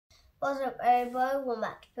What's up, everybody? Welcome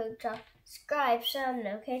back to PokeCharles. Subscribe, share,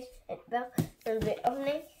 notification, and bell. We'll be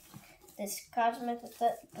opening this Cosmic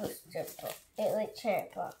Eclipse booster book. Elite Cherry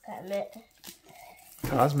Block, I meant.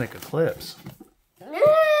 Cosmic Eclipse.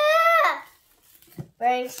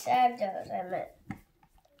 Brain Shadows, I meant.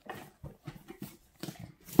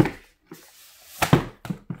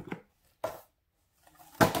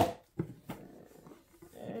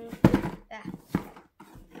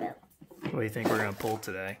 What do you think we're going to pull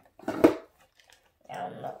today? I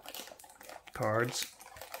don't know. Cards?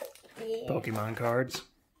 Yeah. Pokemon cards?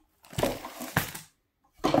 There's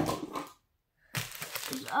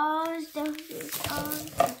all the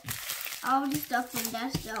stuff, all the stuff, and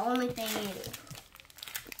that's the only thing in it.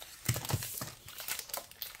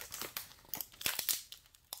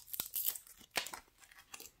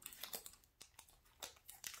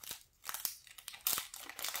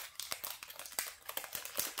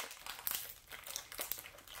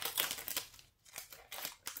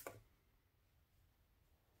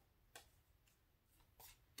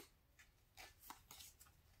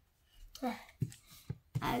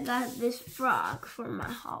 I got this frog for my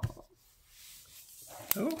haul.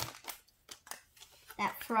 Oh.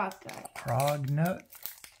 That frog guy. Prognut.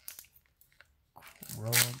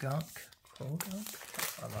 Krogunk.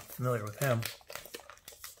 Krogunk? I'm not familiar with him.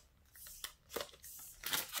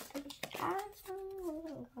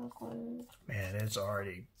 Man, it's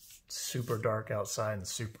already super dark outside and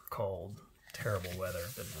super cold. Terrible weather.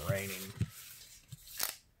 It's been raining.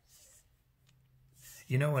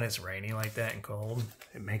 You know when it's rainy like that and cold,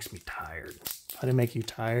 it makes me tired. How did it make you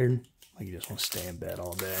tired? Like you just want to stay in bed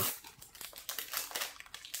all day.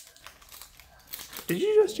 Did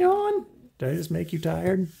you just yawn? Did I just make you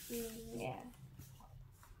tired? Yeah.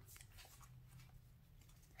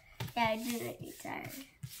 Yeah, I did make you tired.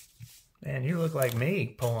 Man, you look like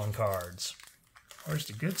me pulling cards. Where's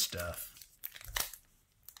the good stuff?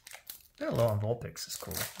 That low on Vulpix is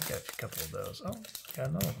cool. I got a couple of those. Oh, I got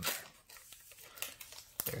another one there.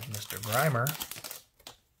 There's Mr. Grimer.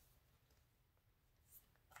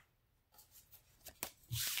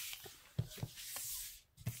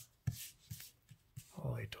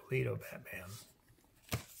 Holy Toledo Batman.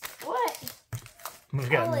 What? We've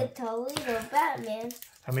got Holy Toledo Batman.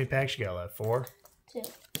 How many packs you got left? 4? 2.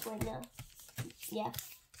 Wait, no. Yeah.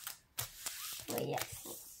 Wait, yeah.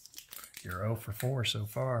 You're 0 for 4 so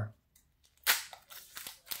far.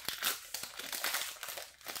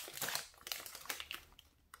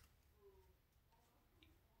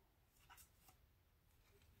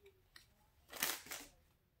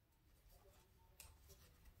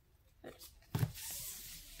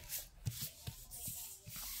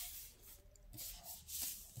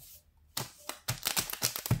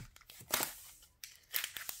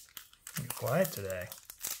 You're quiet today.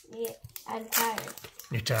 Yeah, I'm tired.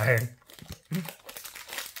 You're tired? I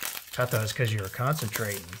thought it was because you were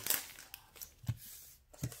concentrating.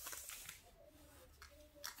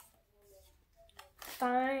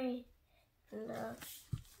 Fine. No.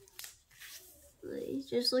 Please,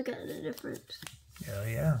 just look at the difference. Oh,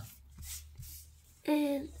 yeah.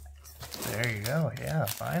 And There you go. Yeah,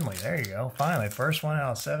 finally. There you go. Finally. First one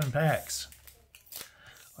out of 7 packs.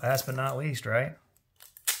 Last but not least, right?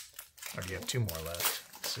 Or do you have 2 more left?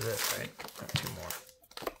 This is it, right? I have 2 more.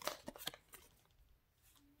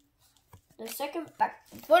 the second pack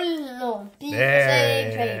full of PSA There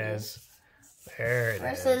it pages. is. There it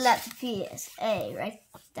First is. one, that's PSA, right,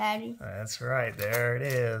 Daddy? That's right. There it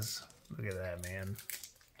is. Look at that, man.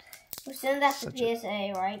 We'll send that to Such a-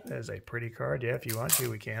 PSA, right? That is a pretty card. Yeah, if you want to,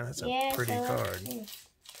 we can. That's a Yeah, pretty so card.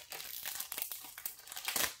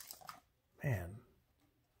 Man.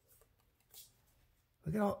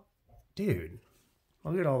 Look at all... Dude.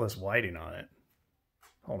 Look at all this whiting on it.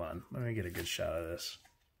 Hold on. Let me get a good shot of this.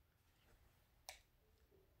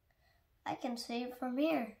 I can see it from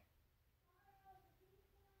here.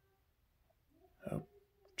 Oh,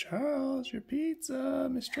 Charles, your pizza.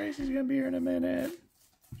 Miss Tracy's going to be here in a minute.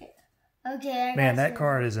 Okay, Man, that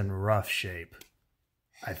card is in rough shape,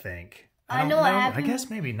 I think. I know what happened. I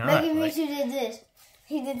guess maybe not. Maybe Like, Mr. did this.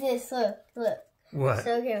 He did this. Look, look. what?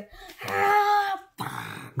 So here. Now,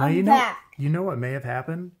 I'm you back. You know what may have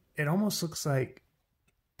happened? It almost looks like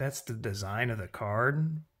that's the design of the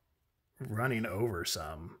card running over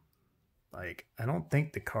some. Like, I don't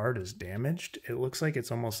think the card is damaged. It looks like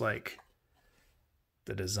it's almost like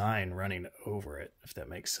the design running over it, if that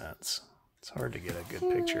makes sense. It's hard to get a good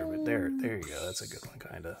picture, but there you go. That's a good one,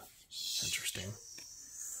 kind of. Interesting.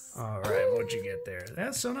 All right, what'd you get there?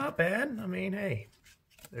 That's so not bad. I mean, hey,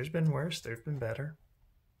 there's been worse. There's been better.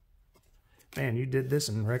 Man, you did this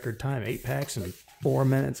in record time. 8 packs in 4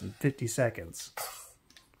 minutes and 50 seconds.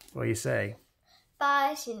 What do you say?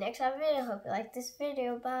 Bye. See you next time video. Hope you like this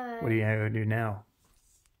video. Bye. What are you going to do now?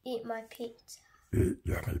 Eat my pizza. Eat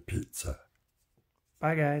yummy pizza.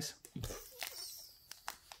 Bye, guys.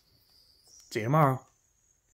 See you tomorrow.